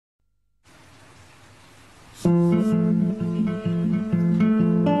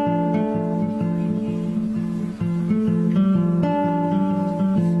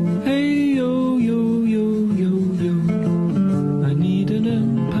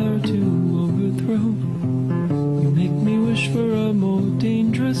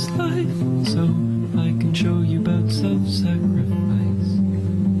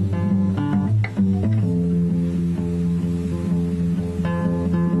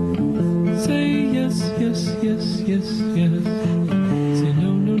yes, yes, yes, yes. Say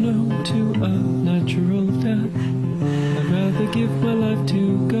no, no, no to a natural death. I'd rather give my life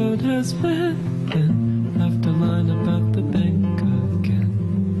to God has planned than have to line about the bank again.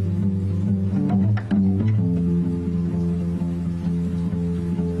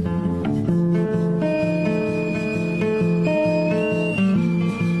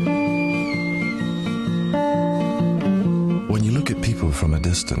 When you look at people from a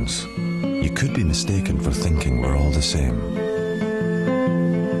distance, you could be mistaken for thinking we're all the same.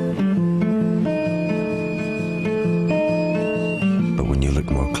 But when you look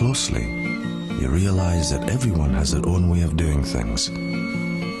more closely, you realize that everyone has their own way of doing things.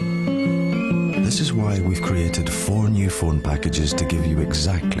 This is why we've created 4 new phone packages to give you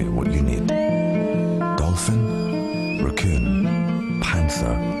exactly what you need. Dolphin, raccoon,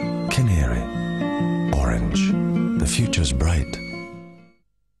 panther, canary, orange. The future's bright.